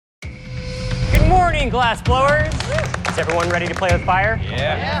morning, glass blowers. Is everyone ready to play with fire?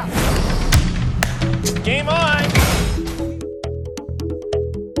 Yeah. Game on!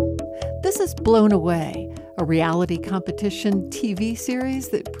 This is Blown Away, a reality competition TV series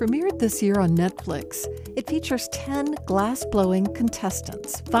that premiered this year on Netflix. It features 10 glass-blowing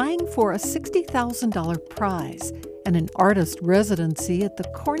contestants vying for a $60,000 prize and an artist residency at the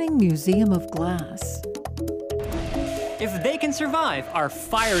Corning Museum of Glass. If they can survive our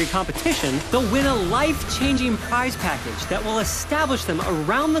fiery competition, they'll win a life-changing prize package that will establish them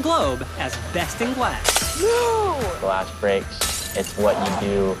around the globe as best in glass. Glass breaks. It's what you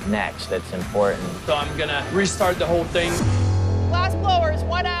do next that's important. So I'm gonna restart the whole thing. Glass blowers,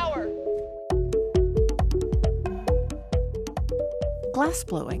 1 hour. Glass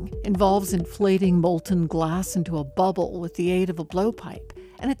blowing involves inflating molten glass into a bubble with the aid of a blowpipe,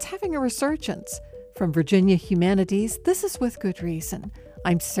 and it's having a resurgence. From Virginia Humanities, this is With Good Reason.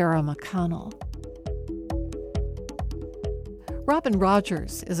 I'm Sarah McConnell. Robin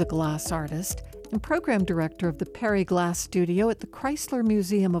Rogers is a glass artist and program director of the Perry Glass Studio at the Chrysler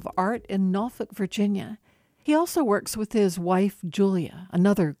Museum of Art in Norfolk, Virginia. He also works with his wife, Julia,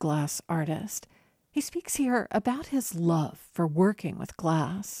 another glass artist. He speaks here about his love for working with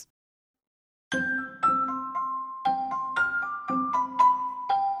glass.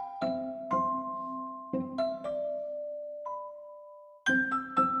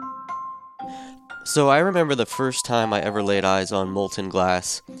 So I remember the first time I ever laid eyes on molten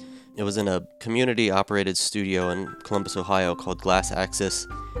glass. It was in a community-operated studio in Columbus, Ohio called Glass Axis,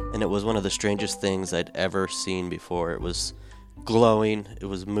 and it was one of the strangest things I'd ever seen before. It was glowing, it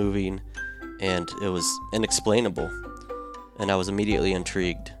was moving, and it was inexplainable, and I was immediately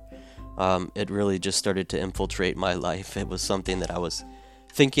intrigued. It really just started to infiltrate my life. It was something that I was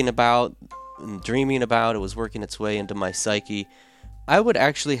thinking about and dreaming about. It was working its way into my psyche. I would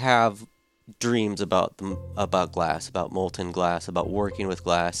actually have dreams about glass, about molten glass, about working with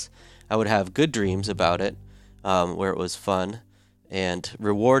glass. I would have good dreams about it, where it was fun and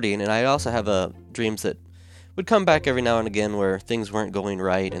rewarding, and I'd also have dreams that would come back every now and again where things weren't going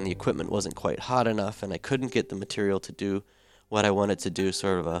right and the equipment wasn't quite hot enough and I couldn't get the material to do what I wanted to do,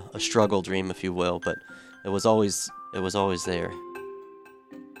 sort of a struggle dream, if you will, but it was always there.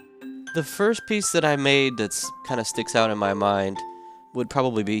 The first piece that I made that's kind of sticks out in my mind would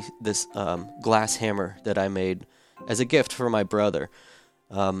probably be this glass hammer that I made as a gift for my brother.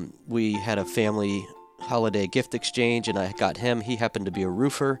 We had a family holiday gift exchange, and I got him. He happened to be a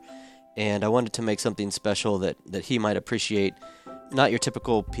roofer, and I wanted to make something special that he might appreciate. Not your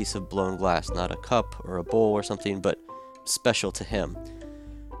typical piece of blown glass, not a cup or a bowl or something, but special to him.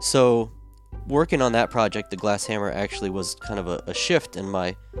 So working on that project, the glass hammer actually was kind of a shift in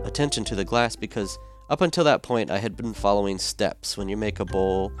my attention to the glass, because up until that point, I had been following steps. When you make a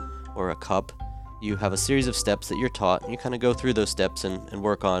bowl or a cup, you have a series of steps that you're taught, and you kind of go through those steps and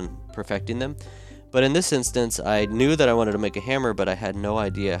work on perfecting them. But in this instance, I knew that I wanted to make a hammer, but I had no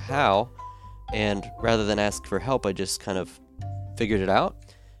idea how, and rather than ask for help, I just kind of figured it out,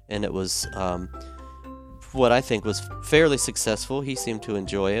 and it was what I think was fairly successful. He seemed to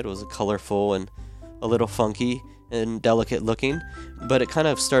enjoy it. It was colorful and a little funky and delicate looking, but it kind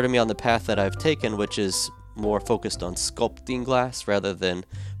of started me on the path that I've taken, which is more focused on sculpting glass rather than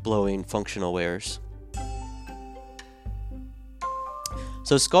blowing functional wares.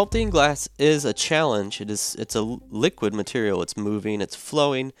 So sculpting glass is a challenge. It's a liquid material. It's moving, it's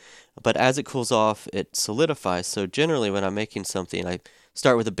flowing, but as it cools off, it solidifies. So generally when I'm making something, I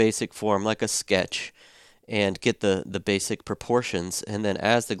start with a basic form like a sketch and get the basic proportions, and then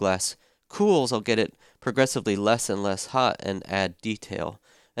as the glass cools, I'll get it progressively less and less hot and add detail.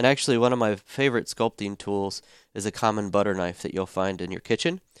 And actually, one of my favorite sculpting tools is a common butter knife that you'll find in your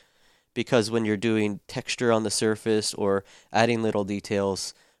kitchen, because when you're doing texture on the surface or adding little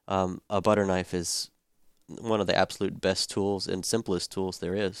details, a butter knife is one of the absolute best tools and simplest tools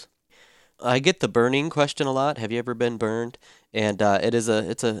there is. I get the burning question a lot. Have you ever been burned? And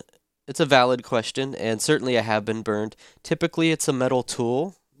it's a valid question, and certainly I have been burned. Typically, it's a metal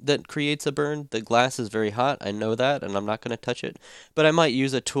tool that creates a burn. The glass is very hot, I know that, and I'm not going to touch it. But I might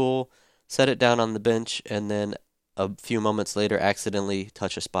use a tool, set it down on the bench, and then a few moments later accidentally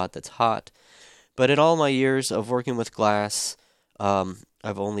touch a spot that's hot. But in all my years of working with glass, I've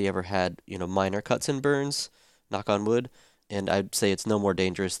only ever had minor cuts and burns, knock on wood, and I'd say it's no more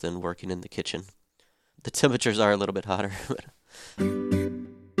dangerous than working in the kitchen. The temperatures are a little bit hotter.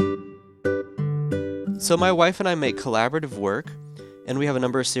 So my wife and I make collaborative work, and we have a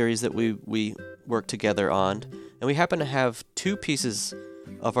number of series that we work together on, and we happen to have two pieces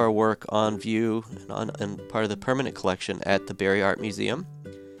of our work on view and part of the permanent collection at the Barry Art Museum.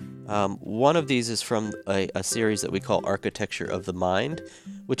 One of these is from a series that we call Architecture of the Mind,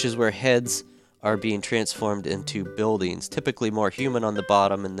 which is where heads are being transformed into buildings, typically more human on the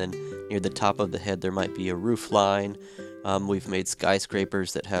bottom, and then near the top of the head there might be a roof line. We've made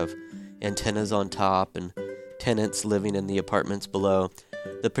skyscrapers that have antennas on top and tenants living in the apartments below.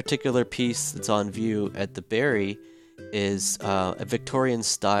 The particular piece that's on view at the Barry is a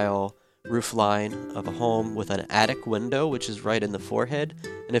Victorian-style roof line of a home with an attic window, which is right in the forehead.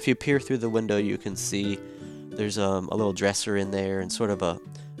 And if you peer through the window, you can see there's a little dresser in there and sort of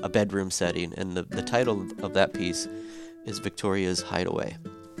a bedroom setting. And the title of that piece is Victoria's Hideaway.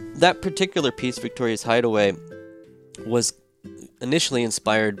 That particular piece, Victoria's Hideaway, was initially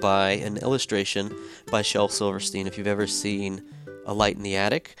inspired by an illustration by Shel Silverstein. If you've ever seen A Light in the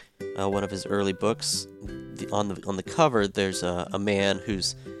Attic, one of his early books, on the cover there's a man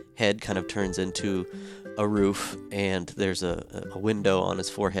whose head kind of turns into a roof, and there's a window on his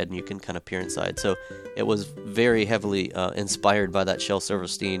forehead, and you can kind of peer inside. So it was very heavily inspired by that Shel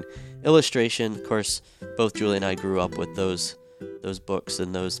Silverstein illustration. Of course, both Julie and I grew up with those books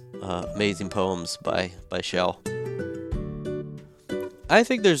and those amazing poems by Shel. I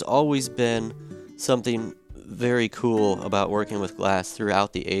think there's always been something very cool about working with glass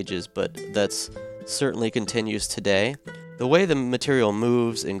throughout the ages, but that's certainly continues today. The way the material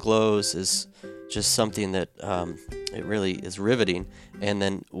moves and glows is just something that it really is riveting. And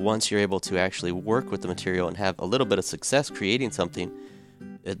then once you're able to actually work with the material and have a little bit of success creating something,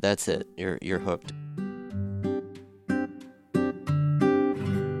 that's it. You're hooked.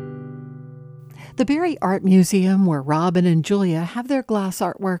 The Barry Art Museum, where Robin and Julia have their glass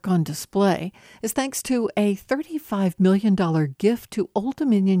artwork on display, is thanks to a $35 million gift to Old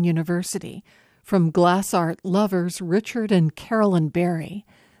Dominion University from glass art lovers Richard and Carolyn Barry.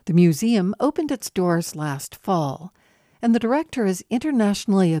 The museum opened its doors last fall, and the director is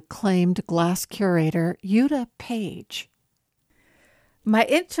internationally acclaimed glass curator Yuta Page. My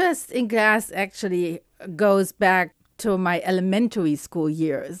interest in glass actually goes back to my elementary school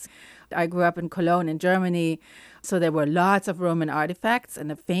years. I grew up in Cologne in Germany, so there were lots of Roman artifacts and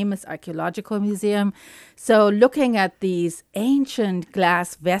a famous archaeological museum. So looking at these ancient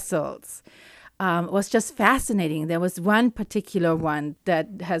glass vessels was just fascinating. There was one particular one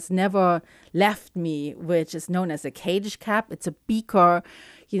that has never left me, which is known as a cage cap. It's a beaker,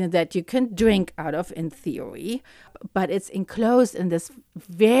 that you can drink out of in theory, but it's enclosed in this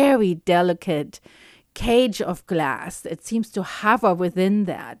very delicate cage of glass. It seems to hover within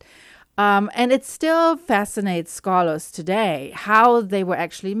that. And it still fascinates scholars today how they were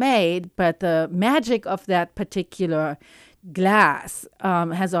actually made, but the magic of that particular glass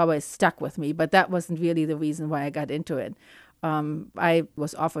has always stuck with me, but that wasn't really the reason why I got into it. I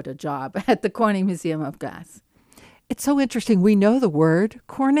was offered a job at the Corning Museum of Glass. It's so interesting. We know the word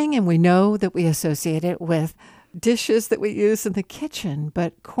Corning, and we know that we associate it with dishes that we use in the kitchen,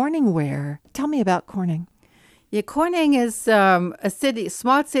 but Corningware, tell me about Corning. Yeah, Corning is a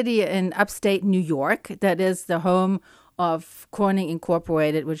small city in upstate New York that is the home of Corning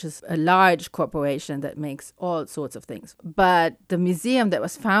Incorporated, which is a large corporation that makes all sorts of things. But the museum that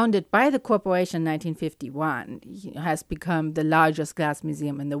was founded by the corporation in 1951 has become the largest glass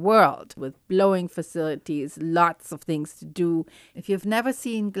museum in the world, with blowing facilities, lots of things to do. If you've never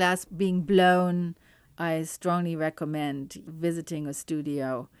seen glass being blown, I strongly recommend visiting a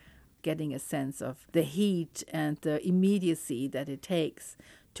studio, getting a sense of the heat and the immediacy that it takes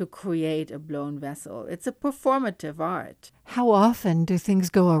to create a blown vessel. It's a performative art. How often do things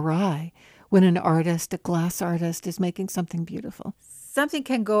go awry when an artist, a glass artist, is making something beautiful? Something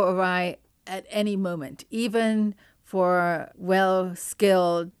can go awry at any moment, even for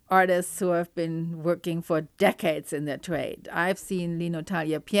well-skilled artists who have been working for decades in their trade. I've seen Lino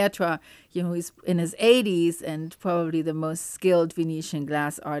Tagliapietra, who's in his 80s and probably the most skilled Venetian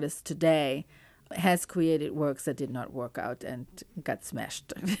glass artist today, has created works that did not work out and got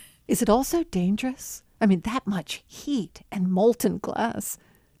smashed. Is it also dangerous? I mean, that much heat and molten glass.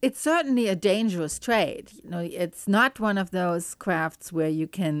 It's certainly a dangerous trade. It's not one of those crafts where you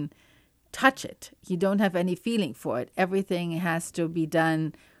can touch it. You don't have any feeling for it. Everything has to be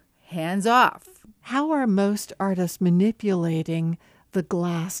done hands off. How are most artists manipulating the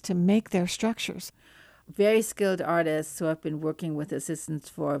glass to make their structures? Very skilled artists who have been working with assistants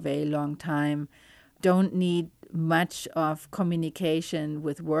for a very long time don't need much of communication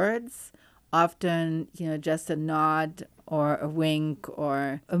with words. Often, just a nod or a wink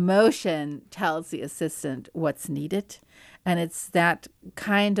or emotion tells the assistant what's needed. And it's that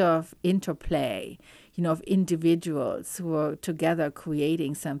kind of interplay, of individuals who are together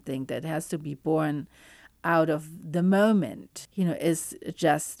creating something that has to be born out of the moment, is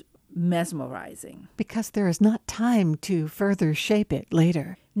just mesmerizing. Because there is not time to further shape it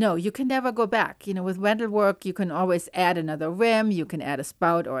later. No, you can never go back. With metalwork, you can always add another rim, you can add a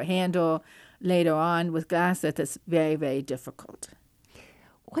spout or a handle later on. With glass, that is very, very difficult.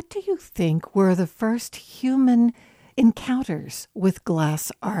 What do you think were the first human encounters with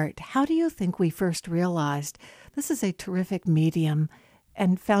glass art? How do you think we first realized this is a terrific medium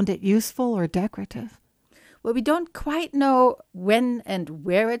and found it useful or decorative? Well, we don't quite know when and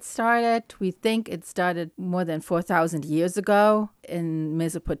where it started. We think it started more than 4,000 years ago in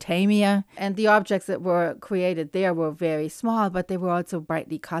Mesopotamia. And the objects that were created there were very small, but they were also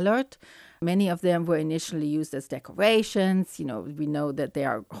brightly colored. Many of them were initially used as decorations. We know that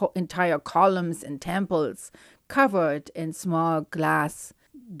there are entire columns in temples covered in small glass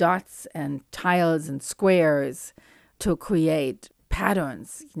dots and tiles and squares to create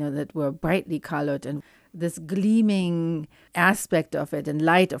patterns, that were brightly colored. And this gleaming aspect of it, and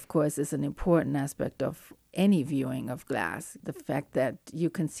light, of course, is an important aspect of any viewing of glass. The fact that you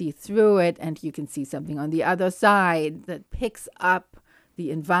can see through it and you can see something on the other side that picks up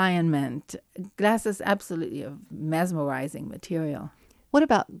the environment. Glass is absolutely a mesmerizing material. What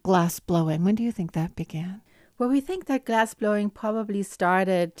about glass blowing? When do you think that began? Well, we think that glass blowing probably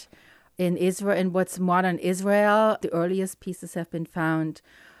started in Israel, in what's modern Israel. The earliest pieces have been found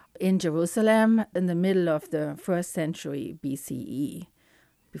in Jerusalem in the middle of the 1st century BCE,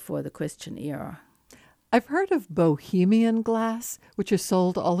 before the Christian era. I've heard of Bohemian glass, which is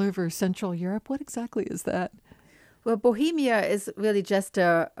sold all over Central Europe. What exactly is that? Well, Bohemia is really just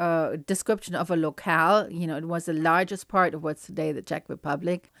a description of a locale. It was the largest part of what's today the Czech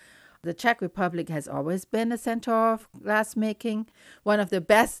Republic. The Czech Republic has always been a center of glassmaking. One of the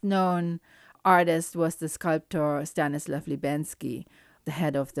best-known artists was the sculptor Stanislav Libensky, the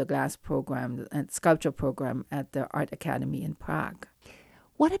head of the glass program and sculpture program at the Art Academy in Prague.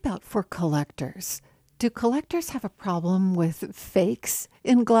 What about for collectors? Do collectors have a problem with fakes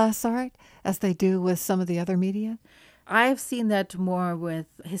in glass art as they do with some of the other media? I've seen that more with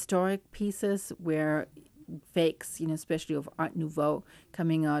historic pieces where fakes, especially of Art Nouveau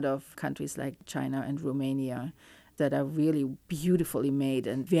coming out of countries like China and Romania that are really beautifully made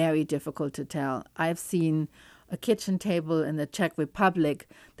and very difficult to tell. I've seen a kitchen table in the Czech Republic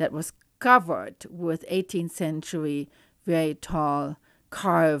that was covered with 18th century very tall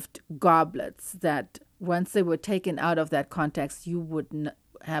carved goblets that once they were taken out of that context, you would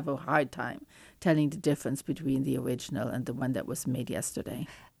have a hard time telling the difference between the original and the one that was made yesterday.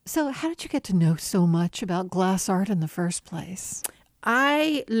 So how did you get to know so much about glass art in the first place?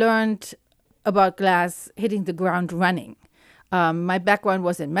 I learned about glass hitting the ground running. My background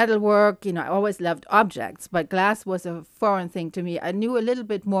was in metalwork. I always loved objects, but glass was a foreign thing to me. I knew a little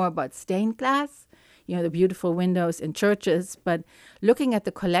bit more about stained glass, the beautiful windows in churches, but looking at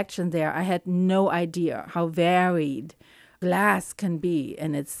the collection there, I had no idea how varied glass can be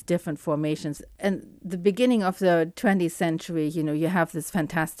in its different formations. And the beginning of the 20th century, you have this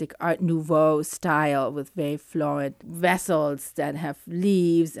fantastic Art Nouveau style with very florid vessels that have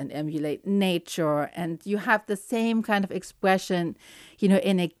leaves and emulate nature. And you have the same kind of expression,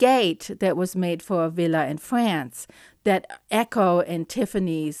 in a gate that was made for a villa in France that echo in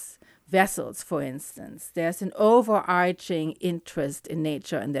Tiffany's vessels, for instance. There's an overarching interest in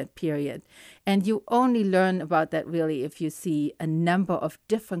nature in that period. And you only learn about that really if you see a number of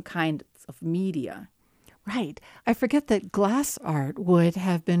different kinds of media. Right. I forget that glass art would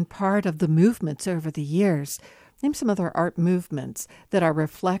have been part of the movements over the years. Name some other art movements that are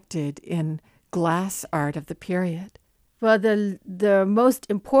reflected in glass art of the period. Well, the most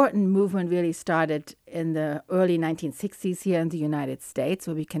important movement really started in the early 1960s here in the United States,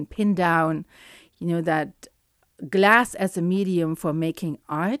 where we can pin down, that glass as a medium for making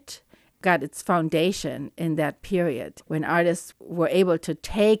art got its foundation in that period, when artists were able to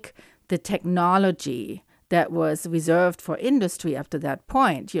take the technology that was reserved for industry up to that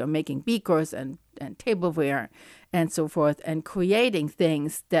point, making beakers and tableware and so forth, and creating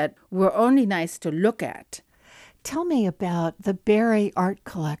things that were only nice to look at. Tell me about the Barry Art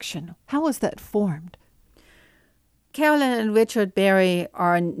Collection. How was that formed? Carolyn and Richard Barry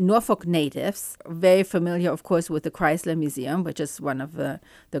are Norfolk natives, very familiar, of course, with the Chrysler Museum, which is one of the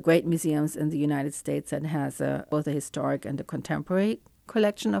great museums in the United States and has both a historic and a contemporary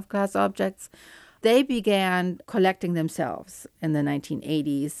collection of glass objects. They began collecting themselves in the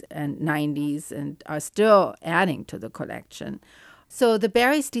 1980s and 90s and are still adding to the collection. So the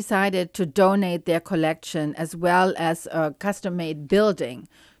Barrys decided to donate their collection as well as a custom-made building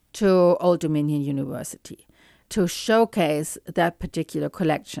to Old Dominion University. to showcase that particular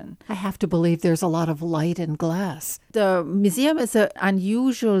collection. I have to believe there's a lot of light in glass. The museum is an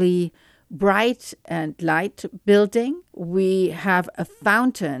unusually bright and light building. We have a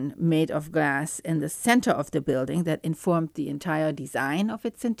fountain made of glass in the center of the building that informed the entire design of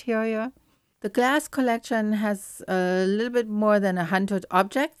its interior. The glass collection has a little bit more than 100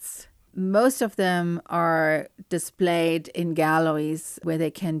 objects. Most of them are displayed in galleries where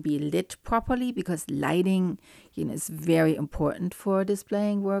they can be lit properly, because lighting, is very important for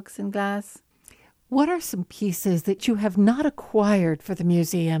displaying works in glass. What are some pieces that you have not acquired for the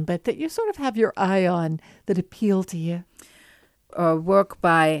museum, but that you sort of have your eye on that appeal to you? A work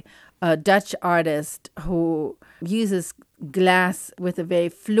by a Dutch artist who uses glass with a very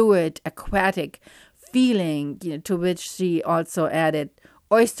fluid, aquatic feeling, to which she also added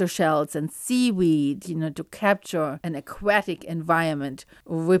oyster shells and seaweed, to capture an aquatic environment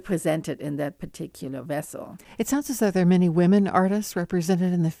represented in that particular vessel. It sounds as though there are many women artists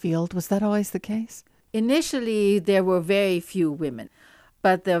represented in the field. Was that always the case? Initially, there were very few women,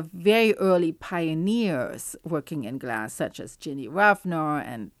 but the very early pioneers working in glass, such as Ginny Ruffner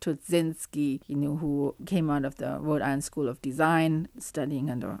and Tudzinski, who came out of the Rhode Island School of Design, studying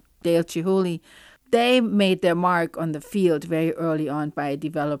under Dale Chihuly, they made their mark on the field very early on by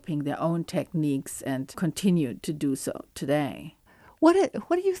developing their own techniques and continue to do so today. What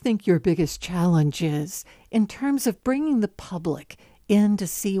do you think your biggest challenge is in terms of bringing the public in to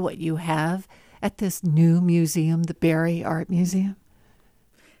see what you have at this new museum, the Barry Art Museum?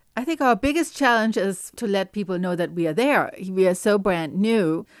 I think our biggest challenge is to let people know that we are there. We are so brand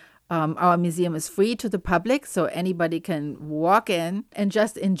new. Our museum is free to the public, so anybody can walk in and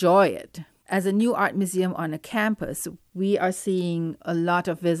just enjoy it. As a new art museum on a campus, we are seeing a lot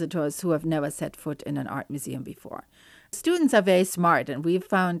of visitors who have never set foot in an art museum before. Students are very smart, and we've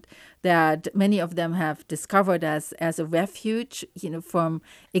found that many of them have discovered us as a refuge, from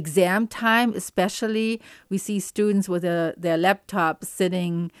exam time especially. We see students with their laptops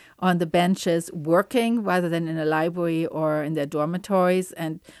sitting on the benches working rather than in a library or in their dormitories,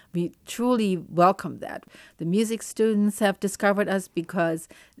 and we truly welcome that. The music students have discovered us because,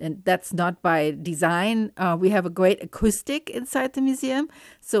 and that's not by design, we have a great acoustic inside the museum.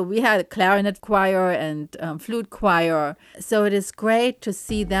 So we had a clarinet choir and flute choir. So it is great to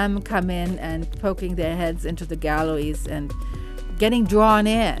see them come in and poking their heads into the galleries and getting drawn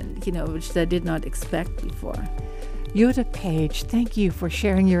in, which they did not expect before. Jutta Page, thank you for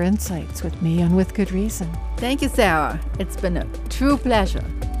sharing your insights with me on With Good Reason. Thank you, Sarah. It's been a true pleasure.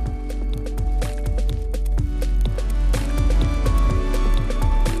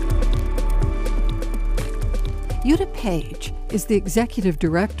 Jutta Page is the executive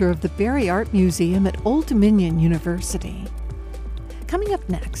director of the Barry Art Museum at Old Dominion University. Coming up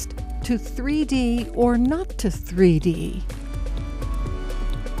next, to 3D or not to 3D.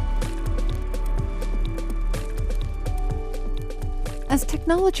 As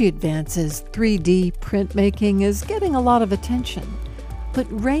technology advances, 3D printmaking is getting a lot of attention. But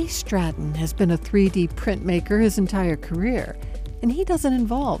Ray Stratton has been a 3D printmaker his entire career, and he doesn't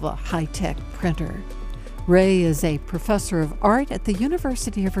involve a high-tech printer. Ray is a professor of art at the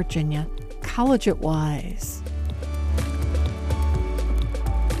University of Virginia, College at Wise.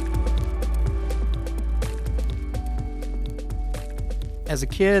 As a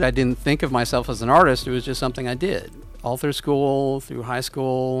kid, I didn't think of myself as an artist. It was just something I did. All through school, through high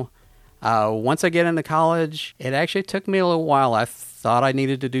school. Once I get into college, it actually took me a little while. I thought I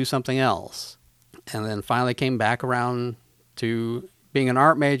needed to do something else. And then finally came back around to being an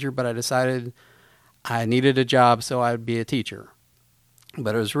art major, but I decided I needed a job, so I'd be a teacher.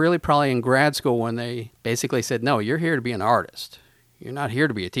 But it was really probably in grad school when they basically said, no, you're here to be an artist. You're not here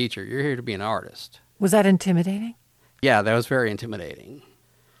to be a teacher. You're here to be an artist. Was that intimidating? Yeah, that was very intimidating.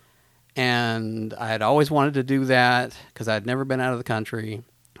 And I had always wanted to do that because I'd never been out of the country.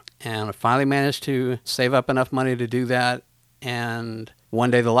 And I finally managed to save up enough money to do that. And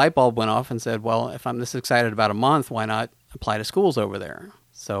one day the light bulb went off and said, well, if I'm this excited about a month, why not apply to schools over there?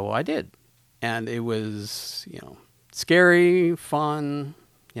 So I did. And it was, scary, fun,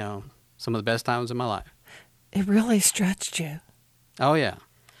 some of the best times of my life. It really stretched you. Oh, yeah.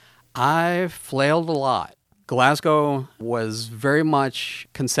 I flailed a lot. Glasgow was very much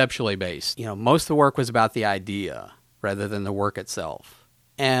conceptually based. Most of the work was about the idea rather than the work itself.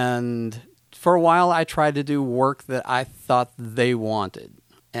 And for a while, I tried to do work that I thought they wanted,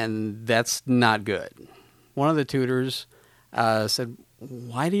 and that's not good. One of the tutors said,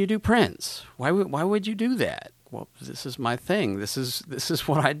 why do you do prints? Why would you do that? Well, this is my thing. This is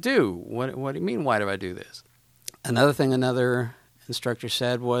what I do. What do you mean, why do I do this? Another thing another instructor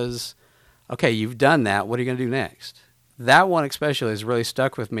said was, okay, you've done that. What are you going to do next? That one especially has really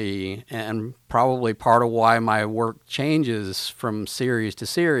stuck with me, and probably part of why my work changes from series to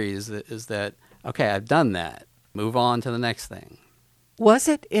series is that, okay, I've done that. Move on to the next thing. Was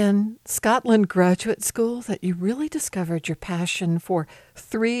it in Scotland Graduate School that you really discovered your passion for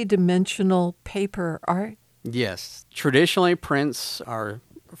three-dimensional paper art? Yes. Traditionally, prints are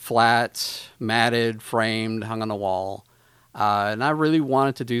flat, matted, framed, hung on the wall. And I really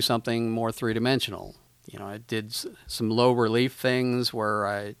wanted to do something more three-dimensional. I did some low relief things where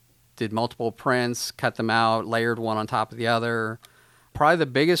I did multiple prints, cut them out, layered one on top of the other. Probably the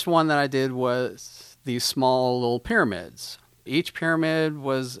biggest one that I did was these small little pyramids. Each pyramid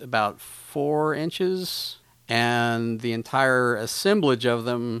was about 4 inches, and the entire assemblage of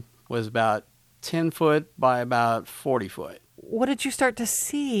them was about 10 foot by about 40 foot. What did you start to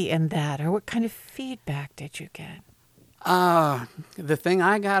see in that, or what kind of feedback did you get? The thing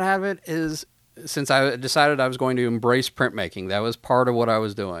I got out of it is, since I decided I was going to embrace printmaking, that was part of what I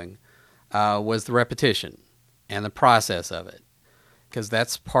was doing, was the repetition and the process of it. Because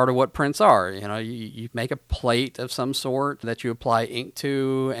that's part of what prints are. You make a plate of some sort that you apply ink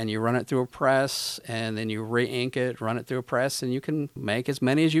to, and you run it through a press, and then you re-ink it, run it through a press, and you can make as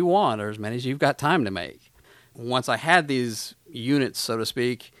many as you want, or as many as you've got time to make. Once I had these units, so to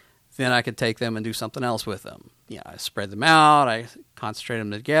speak, then I could take them and do something else with them. I spread them out, I concentrate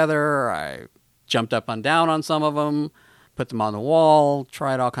them together, I jumped up and down on some of them, put them on the wall,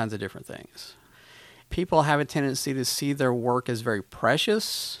 tried all kinds of different things. People have a tendency to see their work as very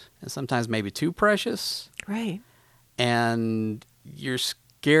precious, and sometimes maybe too precious. Right. And you're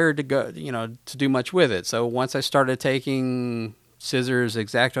scared to go, to do much with it. So once I started taking scissors,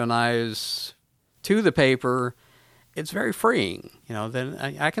 X-Acto knives to the paper, it's very freeing.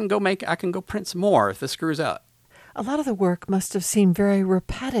 Then I can go print some more if this screws up. A lot of the work must have seemed very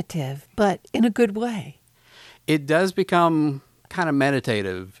repetitive, but in a good way. It does become kind of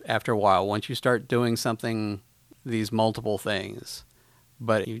meditative after a while once you start doing these multiple things.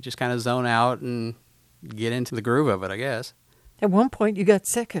 But you just kind of zone out and get into the groove of it, I guess. At one point, you got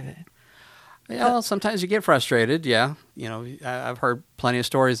sick of it. Yeah, well, sometimes you get frustrated, yeah. I've heard plenty of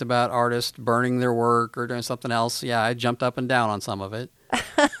stories about artists burning their work or doing something else. Yeah, I jumped up and down on some of it.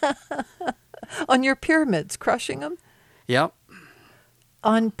 On your pyramids, crushing them? Yep.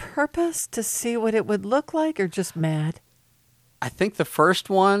 On purpose to see what it would look like, or just mad? I think the first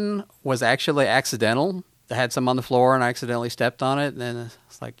one was actually accidental. I had some on the floor and I accidentally stepped on it. And then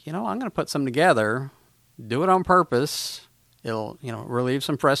it's like, I'm going to put some together, do it on purpose. It'll, relieve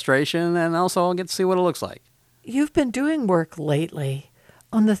some frustration, and also I'll get to see what it looks like. You've been doing work lately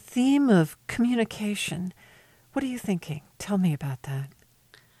on the theme of communication. What are you thinking? Tell me about that.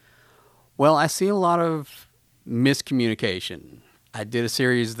 Well, I see a lot of miscommunication. I did a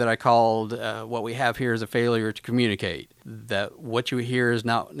series that I called What We Have Here is a Failure to Communicate. That what you hear is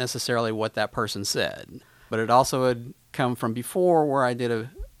not necessarily what that person said. But it also had come from before, where I did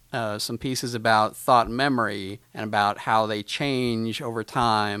some pieces about thought and memory and about how they change over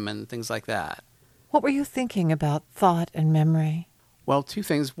time and things like that. What were you thinking about thought and memory? Well, 2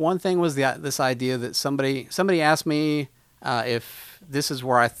 things. One thing was this idea that somebody asked me if this is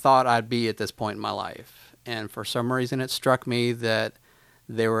where I thought I'd be at this point in my life. And for some reason it struck me that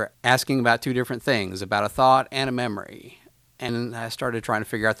they were asking about 2 different things, about a thought and a memory. And I started trying to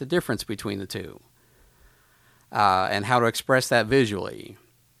figure out the difference between the 2 and how to express that visually.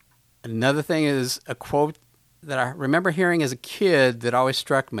 Another thing is a quote that I remember hearing as a kid that always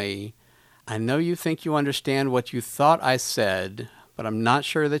struck me. I know you think you understand what you thought I said, but I'm not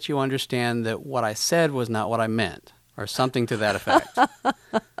sure that you understand that what I said was not what I meant, or something to that effect.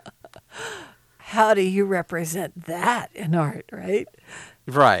 How do you represent that in art, right?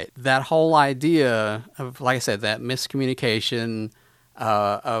 Right. That whole idea of, like I said, that miscommunication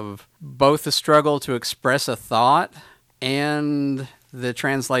of both the struggle to express a thought and the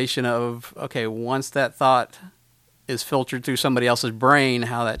translation of, okay, once that thought is filtered through somebody else's brain,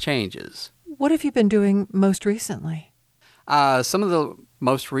 how that changes. What have you been doing most recently? Some of the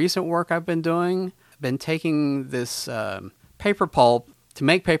most recent work I've been doing, I've been taking this paper pulp. To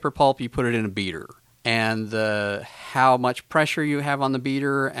make paper pulp, you put it in a beater. And how much pressure you have on the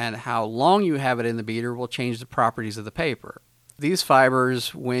beater and how long you have it in the beater will change the properties of the paper. These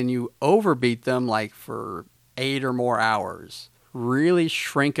fibers, when you overbeat them, like for 8 or more hours, really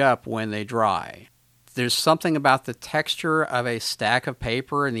shrink up when they dry. There's something about the texture of a stack of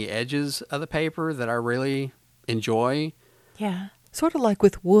paper and the edges of the paper that I really enjoy. Yeah. Sort of like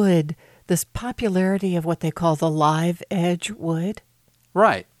with wood, this popularity of what they call the live edge wood.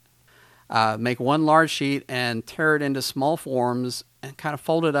 Right. Make one large sheet and tear it into small forms and kind of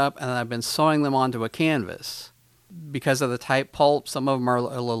folded up, and I've been sewing them onto a canvas. Because of the type pulp, some of them are a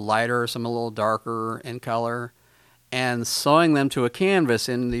little lighter, some a little darker in color. And sewing them to a canvas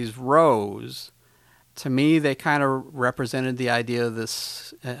in these rows, to me, they kind of represented the idea of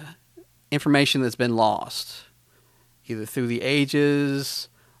this information that's been lost, either through the ages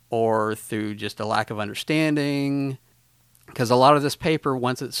or through just a lack of understanding. Because a lot of this paper,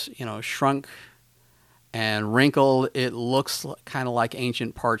 once it's shrunk and wrinkled, it looks kind of like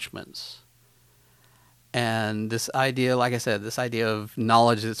ancient parchments. And this idea, like I said, this idea of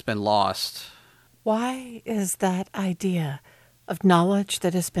knowledge that's been lost. Why is that idea of knowledge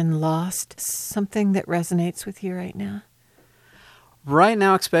that has been lost something that resonates with you right now? Right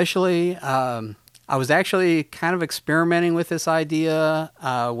now, especially, I was actually kind of experimenting with this idea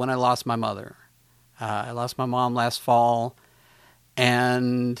when I lost my mother. I lost my mom last fall,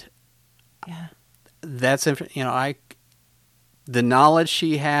 and that's the knowledge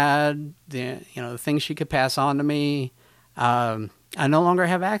she had, the things she could pass on to me. I no longer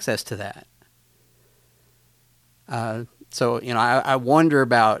have access to that. So I wonder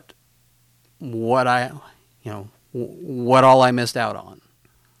about what all I missed out on.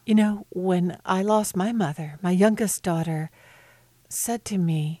 When I lost my mother, my youngest daughter said to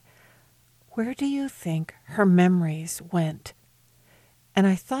me, "Where do you think her memories went?" And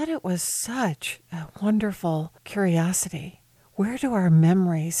I thought it was such a wonderful curiosity. Where do our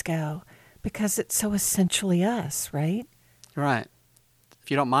memories go? Because it's so essentially us, right? Right.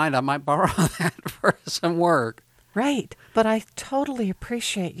 If you don't mind, I might borrow that for some work. Right. But I totally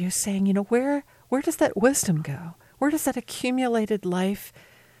appreciate you saying, where does that wisdom go? Where does that accumulated life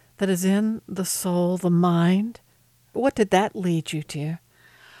that is in the soul, the mind, what did that lead you to?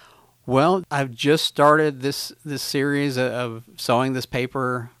 Well, I've just started this series of sewing this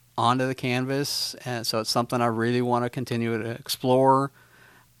paper onto the canvas, and so it's something I really want to continue to explore.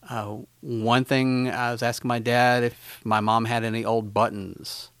 One thing, I was asking my dad if my mom had any old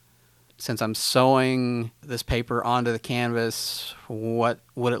buttons. Since I'm sewing this paper onto the canvas, what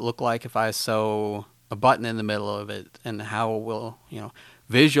would it look like if I sew a button in the middle of it, and how will,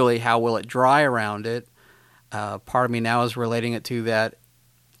 visually, how will it dry around it? Part of me now is relating it to that,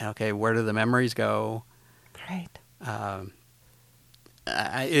 okay, where do the memories go? Right.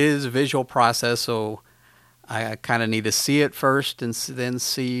 It is a visual process, so I kind of need to see it first and then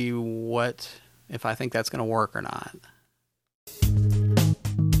see if I think that's going to work or not.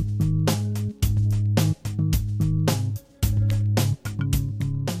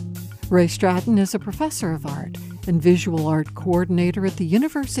 Ray Stratton is a professor of art and visual art coordinator at the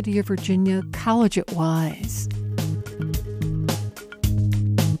University of Virginia College at Wise.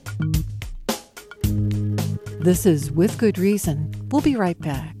 This is With Good Reason. We'll be right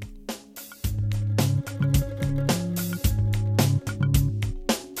back.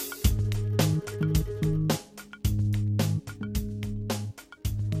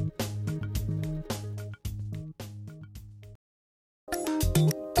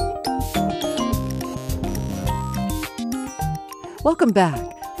 Welcome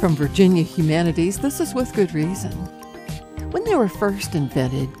back. From Virginia Humanities, this is With Good Reason. When they were first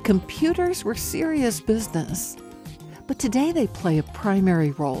invented, computers were serious business. But today they play a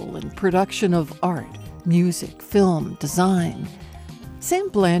primary role in production of art, music, film, design. Sam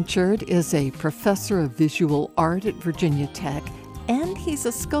Blanchard is a professor of visual art at Virginia Tech, and he's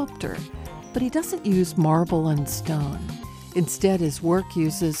a sculptor, but he doesn't use marble and stone. Instead, his work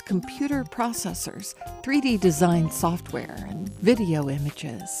uses computer processors, 3D design software, and video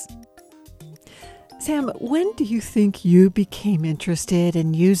images. Sam, when do you think you became interested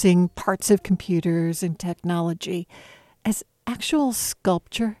in using parts of computers and technology as actual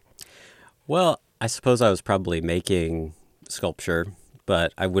sculpture? Well, I suppose I was probably making sculpture,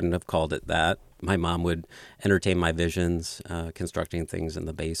 but I wouldn't have called it that. My mom would entertain my visions, constructing things in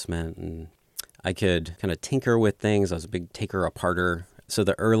the basement, and I could kind of tinker with things. I was a big taker-aparter. So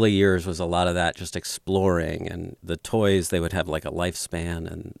the early years was a lot of that, just exploring. And the toys, they would have like a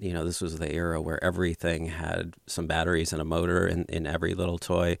lifespan. And, this was the era where everything had some batteries and a motor in every little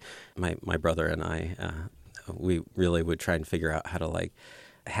toy. My brother and I, we really would try and figure out how to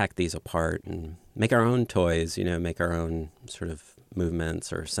hack these apart and make our own toys, make our own sort of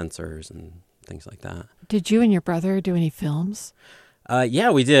movements or sensors and things like that. Did you and your brother do any films?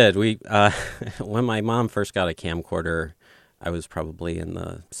 Yeah, we did. When my mom first got a camcorder, I was probably in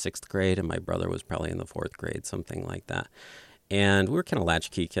the 6th grade, and my brother was probably in the 4th grade, something like that. And we were kind of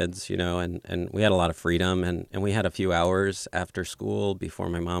latchkey kids, and we had a lot of freedom, and we had a few hours after school before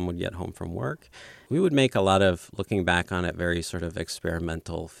my mom would get home from work. We would make a lot of, looking back on it, very sort of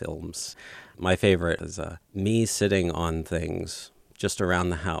experimental films. My favorite is me sitting on things, just around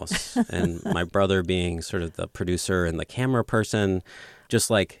the house. And my brother being sort of the producer and the camera person,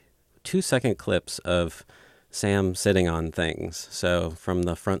 just like 2-second clips of Sam sitting on things. So from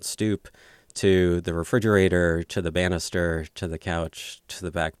the front stoop to the refrigerator, to the banister, to the couch, to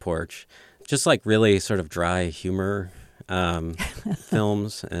the back porch, just like really sort of dry humor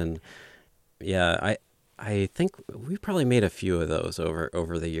films. And yeah, I think we probably made a few of those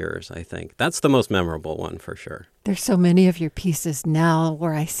over the years, I think. That's the most memorable one for sure. There's so many of your pieces now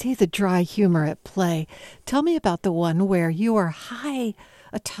where I see the dry humor at play. Tell me about the one where you are high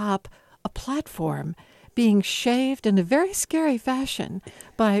atop a platform being shaved in a very scary fashion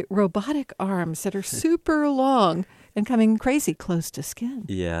by robotic arms that are super long and coming crazy close to skin.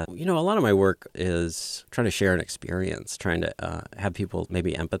 Yeah. A lot of my work is trying to share an experience, trying to have people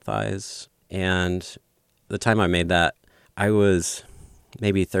maybe empathize. And the time I made that, I was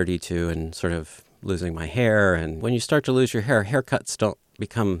maybe 32 and sort of losing my hair. And when you start to lose your hair, haircuts don't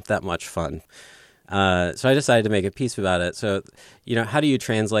become that much fun. So I decided to make a piece about it. So, how do you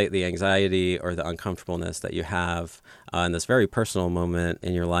translate the anxiety or the uncomfortableness that you have in this very personal moment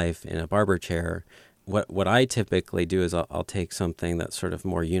in your life in a barber chair? What I typically do is I'll take something that's sort of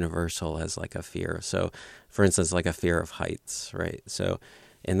more universal as like a fear. So, for instance, like a fear of heights, right? So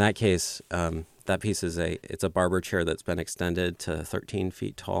in that case, that piece it's a barber chair that's been extended to 13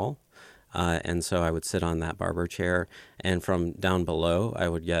 feet tall. And so I would sit on that barber chair, and from down below, I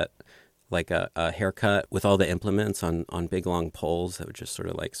would get like a haircut with all the implements on big long poles that would just sort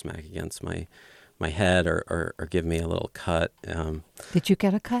of like smack against my head or give me a little cut. Did you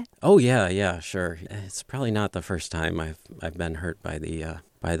get a cut? Oh yeah, sure. It's probably not the first time I've been hurt by the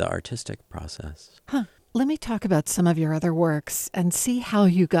artistic process. Huh. Let me talk about some of your other works and see how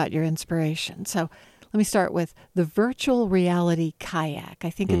you got your inspiration. So let me start with the virtual reality kayak. I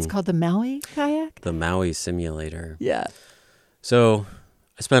think it's called the Maui kayak? The Maui simulator. Yeah. So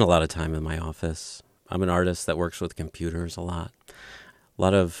I spend a lot of time in my office. I'm an artist that works with computers a lot. A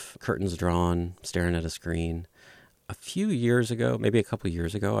lot of curtains drawn, staring at a screen. A few years ago, maybe a couple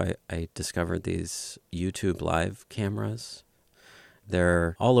years ago, I discovered these YouTube live cameras.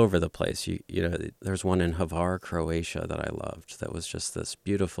 They're all over the place. There's one in Hvar, Croatia that I loved that was just this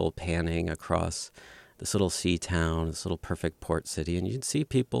beautiful panning across this little sea town, this little perfect port city. And you'd see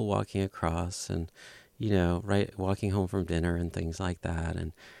people walking across and, walking home from dinner and things like that.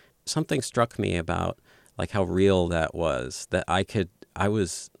 And something struck me about like how real that was, that I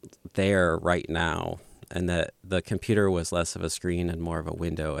was there right now, and that the computer was less of a screen and more of a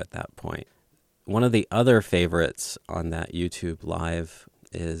window at that point. One of the other favorites on that YouTube live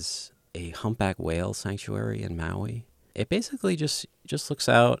is a humpback whale sanctuary in Maui. It basically just looks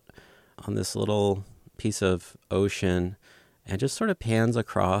out on this little piece of ocean and just sort of pans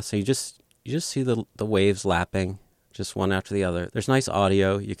across. And you just see the waves lapping, just one after the other. There's nice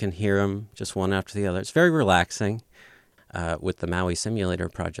audio. You can hear them just one after the other. It's very relaxing. With the Maui Simulator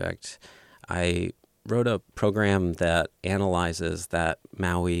project, I wrote a program that analyzes that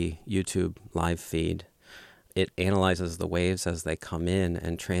Maui YouTube live feed. It analyzes the waves as they come in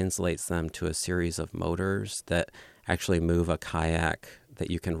and translates them to a series of motors that actually move a kayak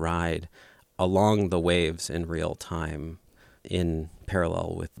that you can ride along the waves in real time in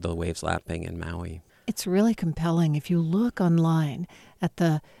parallel with the waves lapping in Maui. It's really compelling. If you look online at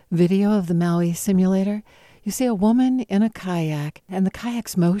the video of the Maui Simulator, you see a woman in a kayak, and the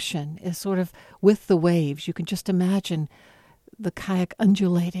kayak's motion is sort of with the waves. You can just imagine the kayak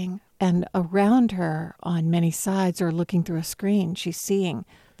undulating, and around her on many sides or looking through a screen, she's seeing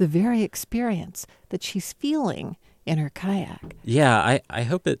the very experience that she's feeling in her kayak. Yeah, I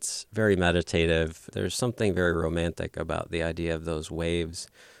hope it's very meditative. There's something very romantic about the idea of those waves,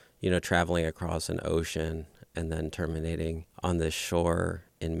 traveling across an ocean and then terminating on this shore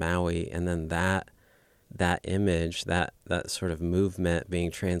in Maui, and then that image, that sort of movement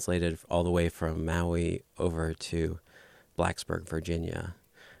being translated all the way from Maui over to Blacksburg, Virginia.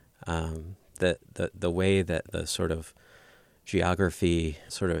 The way that the sort of geography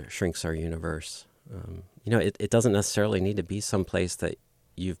sort of shrinks our universe. It doesn't necessarily need to be someplace that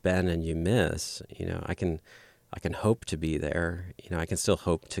you've been and you miss. I can hope to be there. I can still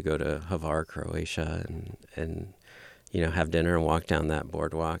hope to go to Hvar, Croatia, and have dinner and walk down that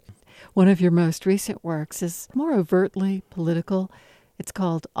boardwalk. One of your most recent works is more overtly political. It's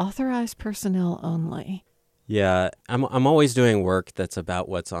called Authorized Personnel Only. Yeah, I'm always doing work that's about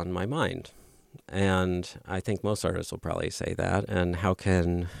what's on my mind. And I think most artists will probably say that. And how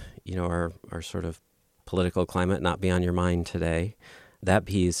can, our sort of political climate not be on your mind today? That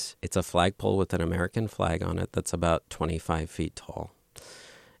piece, it's a flagpole with an American flag on it that's about 25 feet tall.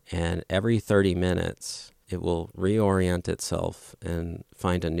 And every 30 minutes, it will reorient itself and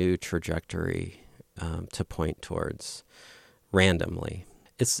find a new trajectory to point towards randomly.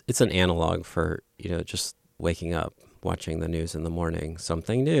 It's an analog for, just waking up, watching the news in the morning.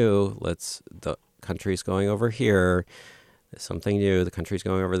 Something new, the country's going over here. Something new, the country's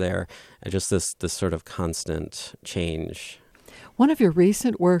going over there. And just this sort of constant change. One of your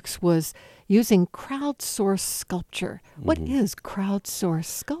recent works was using crowdsourced sculpture. What is crowdsourced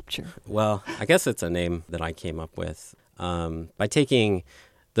sculpture? Well, I guess it's a name that I came up with by taking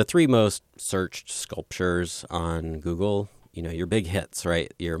the 3 most searched sculptures on Google, your big hits,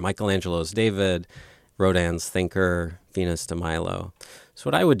 right? Your Michelangelo's David, Rodin's Thinker, Venus de Milo. So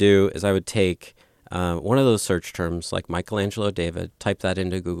what I would do is I would take one of those search terms like Michelangelo David, type that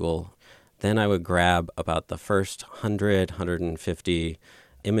into Google. Then I would grab about the first 100, 150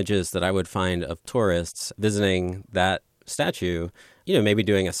 images that I would find of tourists visiting that statue, maybe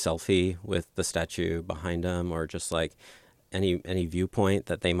doing a selfie with the statue behind them, or just like any viewpoint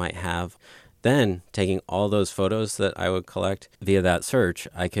that they might have. Then taking all those photos that I would collect via that search,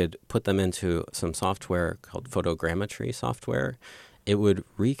 I could put them into some software called photogrammetry software. It would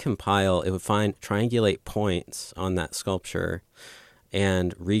recompile, it would triangulate points on that sculpture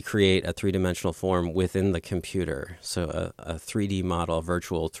and recreate a 3-dimensional form within the computer. So a 3D model, a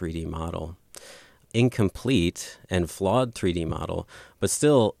virtual 3D model. Incomplete and flawed 3D model, but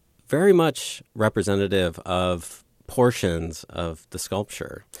still very much representative of portions of the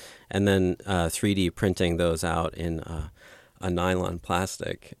sculpture. And then 3D printing those out in a nylon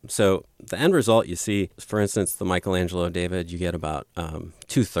plastic. So the end result you see, for instance, the Michelangelo David, you get about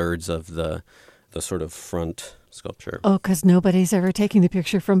 2/3 of the sort of front sculpture. Oh, because nobody's ever taking the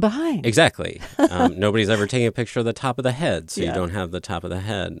picture from behind. Exactly. Nobody's ever taking a picture of the top of the head, so you don't have the top of the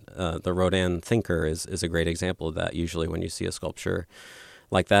head. The Rodin Thinker is a great example of that. Usually when you see a sculpture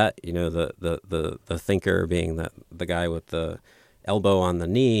like that, the thinker being the guy with the elbow on the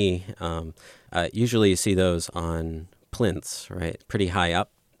knee, usually you see those on plinths, right? Pretty high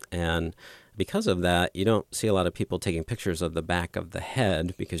up. And because of that, you don't see a lot of people taking pictures of the back of the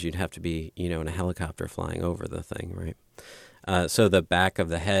head because you'd have to be, in a helicopter flying over the thing, right? So the back of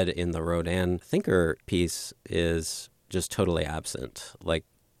the head in the Rodin Thinker piece is just totally absent. Like,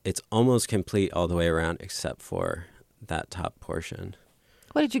 it's almost complete all the way around except for that top portion.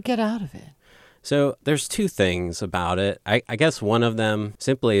 What did you get out of it? So there's 2 things about it. I guess one of them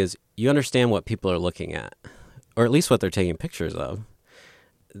simply is you understand what people are looking at, or at least what they're taking pictures of.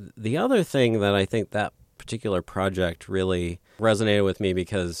 The other thing that I think that particular project really resonated with me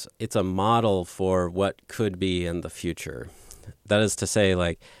because it's a model for what could be in the future. That is to say,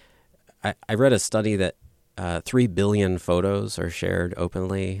 like, I read a study that 3 billion photos are shared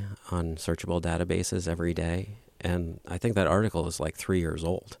openly on searchable databases every day. And I think that article is like 3 years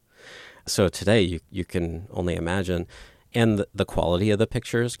old. So today you can only imagine. And the quality of the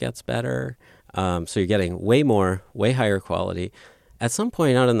pictures gets better. So you're getting way higher quality. At some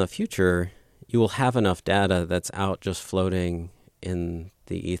point out in the future, you will have enough data that's out just floating in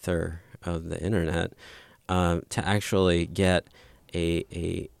the ether of the internet to actually get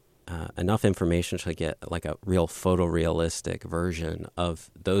enough information to get like a real photorealistic version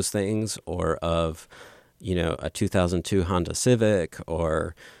of those things, or of a 2002 Honda Civic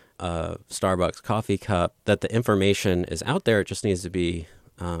or a Starbucks coffee cup. That the information is out there. It just needs to be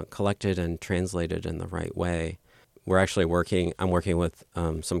collected and translated in the right way. I'm working with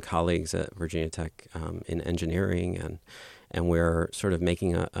some colleagues at Virginia Tech in engineering, and we're sort of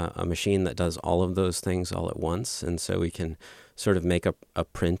making a machine that does all of those things all at once. And so we can sort of make a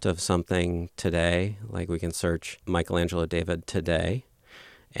print of something today, like we can search Michelangelo David today,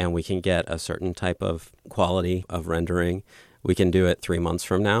 and we can get a certain type of quality of rendering. We can do it 3 months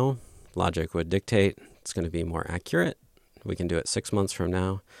from now. Logic would dictate it's going to be more accurate. We can do it 6 months from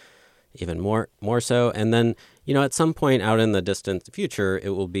now, even more so. And then, at some point out in the distant future, it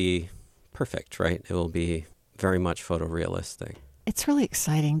will be perfect, right? It will be very much photorealistic. It's really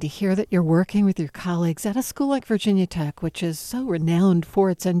exciting to hear that you're working with your colleagues at a school like Virginia Tech, which is so renowned for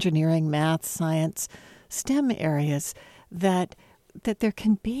its engineering, math, science, STEM areas, that there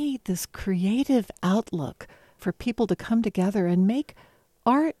can be this creative outlook for people to come together and make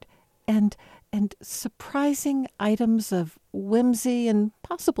art and surprising items of whimsy and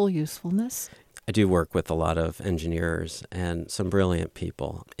possible usefulness. I do work with a lot of engineers and some brilliant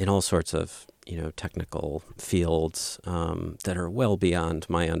people in all sorts of, technical fields that are well beyond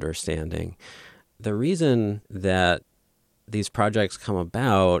my understanding. The reason that these projects come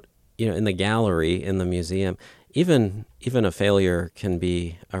about, in the gallery, in the museum, even a failure can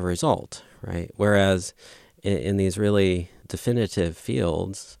be a result, right? Whereas in these really definitive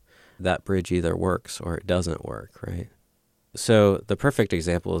fields, that bridge either works or it doesn't work, right? So the perfect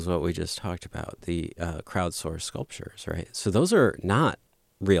example is what we just talked about, the crowdsourced sculptures, right? So those are not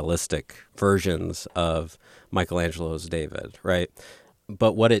realistic versions of Michelangelo's David, right?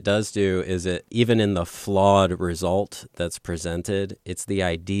 But what it does do is it, even in the flawed result that's presented, it's the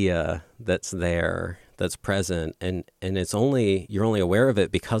idea that's there, that's present, and it's you're only aware of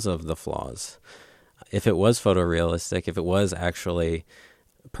it because of the flaws. If it was photorealistic, if it was actually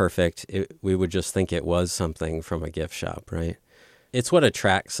perfect, we would just think it was something from a gift shop, right? It's what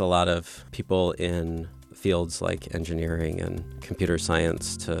attracts a lot of people in fields like engineering and computer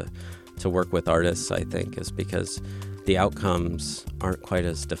science to work with artists, I think, is because the outcomes aren't quite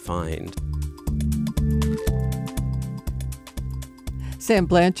as defined. Sam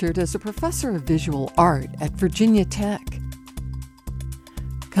Blanchard is a professor of visual art at Virginia Tech.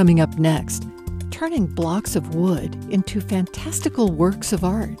 Coming up next, turning blocks of wood into fantastical works of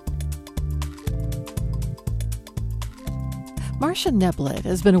art. Marcia Neblett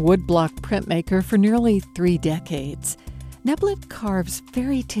has been a woodblock printmaker for nearly 3 decades. Neblett carves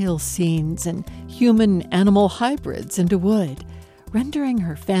fairy tale scenes and human-animal hybrids into wood, rendering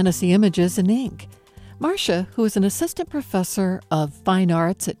her fantasy images in ink. Marcia, who is an assistant professor of fine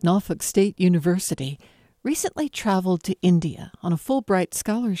arts at Norfolk State University, recently traveled to India on a Fulbright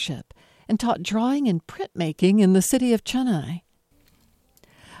scholarship and taught drawing and printmaking in the city of Chennai.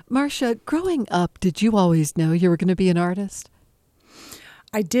 Marcia, growing up, did you always know you were going to be an artist?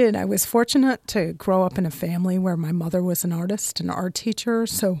 I did. I was fortunate to grow up in a family where my mother was an artist, an art teacher.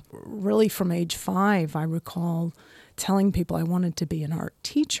 So really from age 5, I recall telling people I wanted to be an art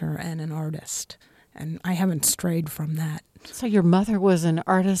teacher and an artist. And I haven't strayed from that. So your mother was an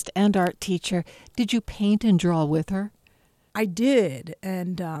artist and art teacher. Did you paint and draw with her? I did.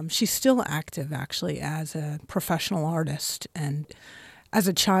 And she's still active, actually, as a professional artist. And as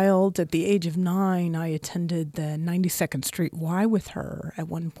a child, at the age of 9, I attended the 92nd Street Y with her at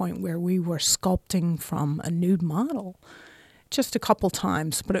one point where we were sculpting from a nude model just a couple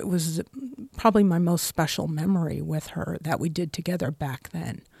times, but it was probably my most special memory with her that we did together back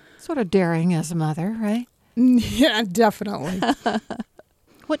then. Sort of daring as a mother, right? Yeah, definitely.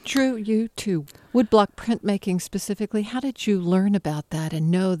 What drew you to woodblock printmaking specifically? How did you learn about that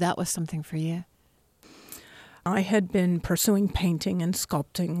and know that was something for you? I had been pursuing painting and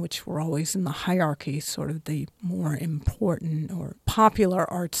sculpting, which were always in the hierarchy, sort of the more important or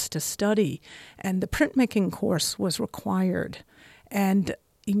popular arts to study. And the printmaking course was required. And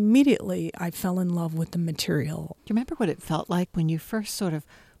immediately I fell in love with the material. Do you remember what it felt like when you first sort of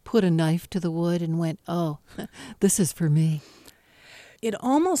put a knife to the wood and went, oh, this is for me? It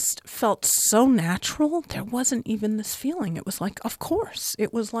almost felt so natural. There wasn't even this feeling. It was like, of course.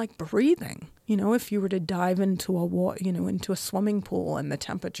 It was like breathing. You know, if you were to dive into into a swimming pool and the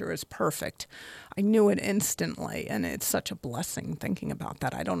temperature is perfect, I knew it instantly. And it's such a blessing thinking about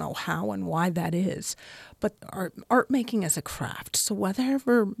that. I don't know how and why that is. But art making is a craft. So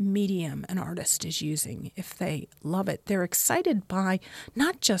whatever medium an artist is using, if they love it, they're excited by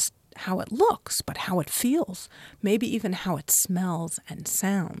not just how it looks, but how it feels, maybe even how it smells and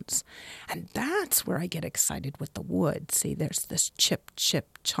sounds. And that's where I get excited with the wood. See, there's this chip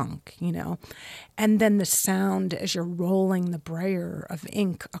chunk, and then the sound as you're rolling the brayer of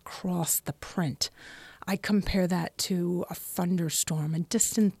ink across the print. I compare that to a thunderstorm, a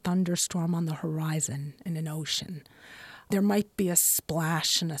distant thunderstorm on the horizon in an ocean. There might be a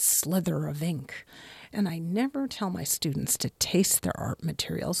splash and a slither of ink. And I never tell my students to taste their art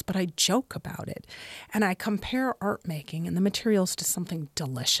materials, but I joke about it. And I compare art making and the materials to something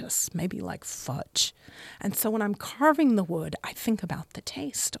delicious, maybe like fudge. And so when I'm carving the wood, I think about the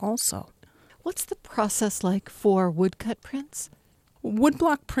taste also. What's the process like for woodcut prints?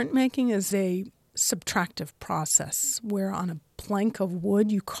 Woodblock printmaking is a subtractive process where on a plank of wood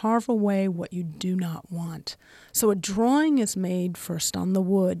you carve away what you do not want. So a drawing is made first on the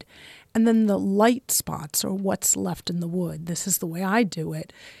wood, and then the light spots or what's left in the wood. This is the way I do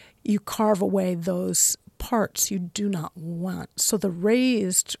it. You carve away those parts you do not want. So the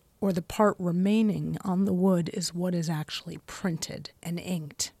raised or the part remaining on the wood is what is actually printed and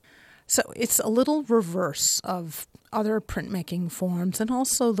inked. So it's a little reverse of other printmaking forms and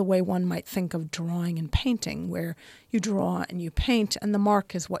also the way one might think of drawing and painting, where you draw and you paint and the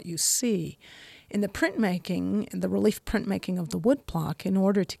mark is what you see. In the printmaking, the relief printmaking of the woodblock, in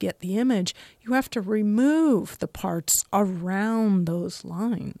order to get the image, you have to remove the parts around those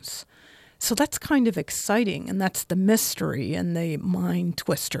lines. So that's kind of exciting, and that's the mystery and the mind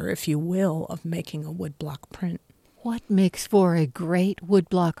twister, if you will, of making a woodblock print. What makes for a great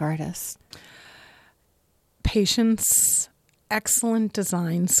woodblock artist? Patience excellent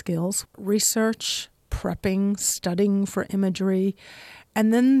design skills, research, prepping, studying for imagery,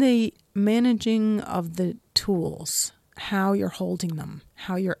 and then the managing of the tools, how you're holding them,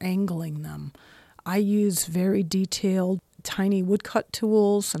 how you're angling them. I use very detailed, tiny woodcut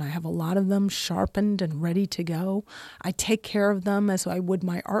tools, and I have a lot of them sharpened and ready to go. I take care of them as I would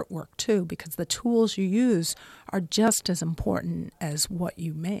my artwork, too, because the tools you use are just as important as what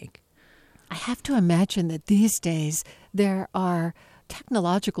you make. I have to imagine that these days there are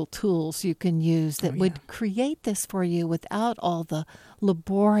technological tools you can use that would create this for you without all the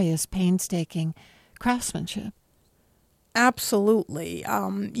laborious, painstaking craftsmanship. Absolutely.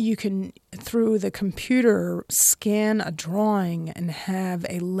 You can, through the computer, scan a drawing and have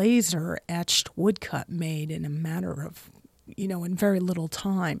a laser-etched woodcut made in a matter of, in very little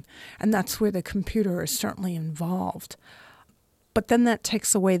time. And that's where the computer is certainly involved. But then that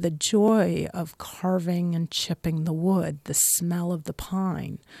takes away the joy of carving and chipping the wood, the smell of the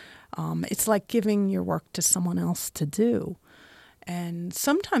pine. It's like giving your work to someone else to do. And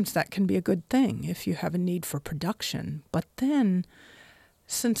sometimes that can be a good thing if you have a need for production. But then,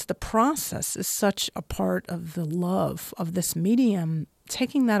 since the process is such a part of the love of this medium,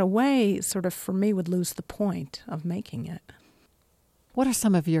 taking that away sort of for me would lose the point of making it. What are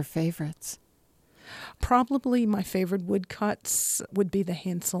some of your favorites? Probably my favorite woodcuts would be the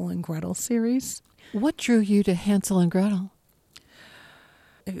Hansel and Gretel series. What drew you to Hansel and Gretel?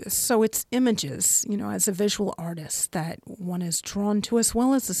 So it's images, as a visual artist that one is drawn to, as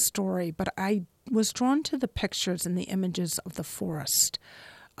well as a story. But I was drawn to the pictures and the images of the forest,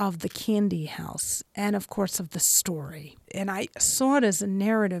 of the candy house, and of course of the story. And I saw it as a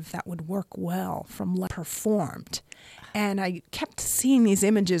narrative that would work well from performed. And I kept seeing these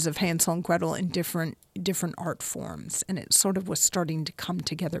images of Hansel and Gretel in different art forms. And it sort of was starting to come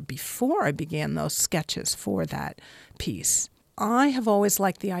together before I began those sketches for that piece. I have always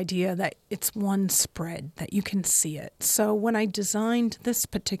liked the idea that it's one spread, that you can see it. So when I designed this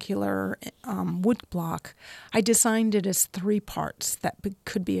particular wood block, I designed it as 3 parts that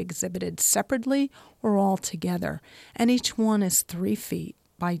could be exhibited separately or all together. And each one is 3 feet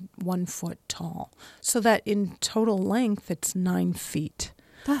by 1 foot tall, so that in total length it's 9 feet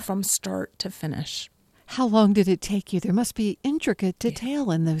from start to finish. How long did it take you? There must be intricate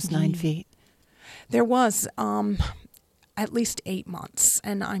detail in those 9 feet. There was at least 8 months,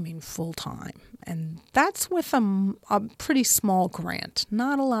 and I mean full time. And that's with a pretty small grant,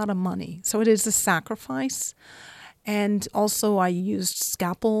 not a lot of money. So it is a sacrifice. And also I used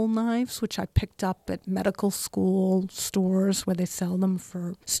scalpel knives, which I picked up at medical school stores where they sell them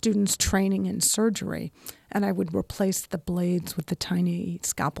for students training in surgery. And I would replace the blades with the tiny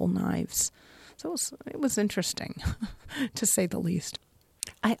scalpel knives. So it was interesting, to say the least.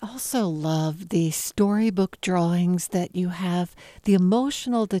 I also love the storybook drawings that you have, the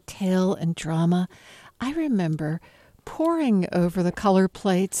emotional detail and drama. I remember poring over the color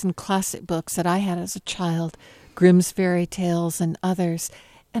plates and classic books that I had as a child, Grimm's Fairy Tales and others,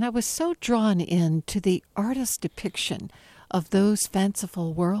 and I was so drawn in to the artist's depiction of those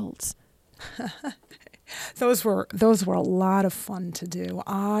fanciful worlds. Those were a lot of fun to do.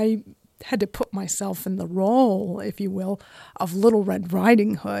 I had to put myself in the role, if you will, of Little Red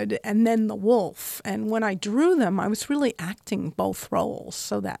Riding Hood and then the wolf. And when I drew them, I was really acting both roles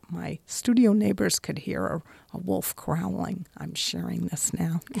so that my studio neighbors could hear a wolf growling. I'm sharing this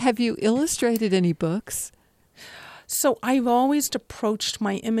now. Have you illustrated any books? So I've always approached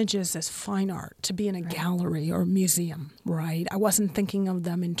my images as fine art, to be in a gallery or museum, right? I wasn't thinking of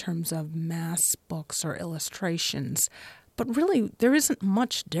them in terms of mass books or illustrations. But really, there isn't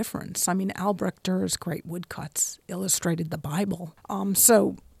much difference. I mean, Albrecht Dürer's great woodcuts illustrated the Bible.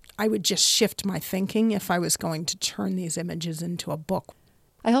 So I would just shift my thinking if I was going to turn these images into a book.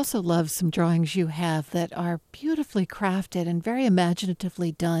 I also love some drawings you have that are beautifully crafted and very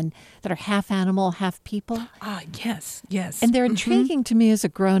imaginatively done, that are half animal, half people. Ah, yes, yes. And they're intriguing to me as a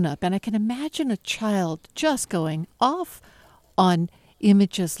grown-up, and I can imagine a child just going off on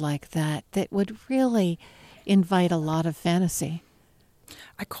images like that would really invite a lot of fantasy.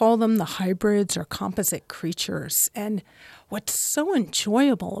 I call them the hybrids or composite creatures. And what's so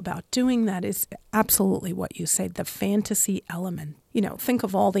enjoyable about doing that is absolutely what you say, the fantasy element. Think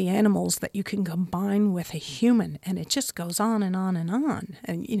of all the animals that you can combine with a human, and it just goes on and on and on.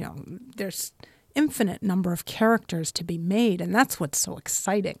 And, there's infinite number of characters to be made, and that's what's so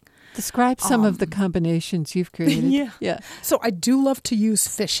exciting. Describe some of the combinations you've created. Yeah. So I do love to use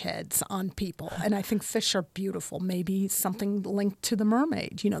fish heads on people, and I think fish are beautiful. Maybe something linked to the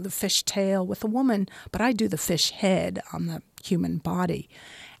mermaid, the fish tail with a woman, but I do the fish head on the human body.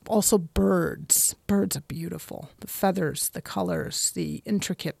 Also birds. Birds are beautiful. The feathers, the colors, the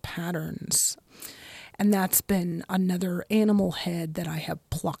intricate patterns. And that's been another animal head that I have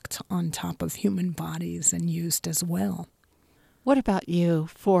plucked on top of human bodies and used as well. What about you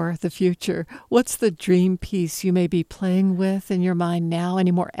for the future? What's the dream piece you may be playing with in your mind now?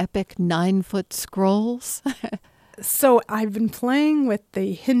 Any more epic 9-foot scrolls? So I've been playing with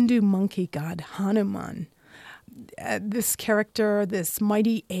the Hindu monkey god Hanuman. This character, this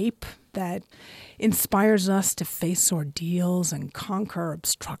mighty ape that inspires us to face ordeals and conquer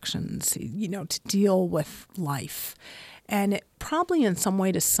obstructions, to deal with life. And it probably in some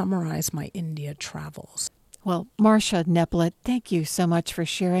way to summarize my India travels. Well, Marcia Neblett, thank you so much for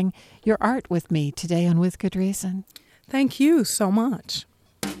sharing your art with me today on With Good Reason. Thank you so much.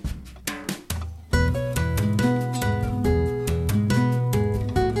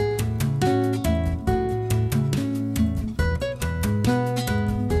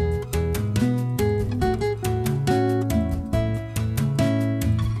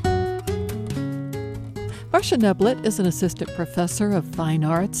 Marcia Neblett is an assistant professor of fine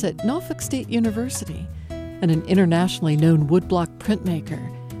arts at Norfolk State University and an internationally known woodblock printmaker.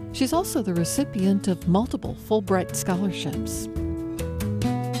 She's also the recipient of multiple Fulbright scholarships.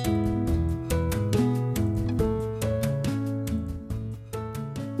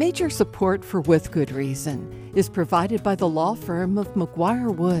 Major support for With Good Reason is provided by the law firm of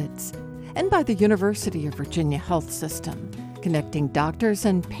McGuire Woods and by the University of Virginia Health System, connecting doctors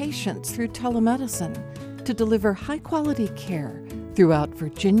and patients through telemedicine to deliver high-quality care throughout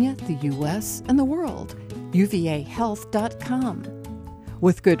Virginia, the U.S., and the world. UVAHealth.com.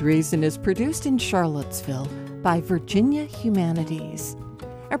 With Good Reason is produced in Charlottesville by Virginia Humanities.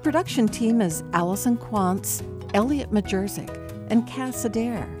 Our production team is Allison Quantz, Elliot Majerzik, and Cass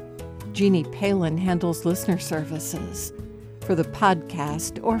Adair. Jeannie Palin handles listener services. For the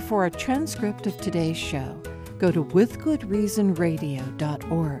podcast or for a transcript of today's show, go to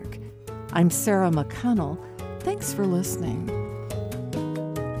withgoodreasonradio.org. I'm Sarah McConnell. Thanks for listening.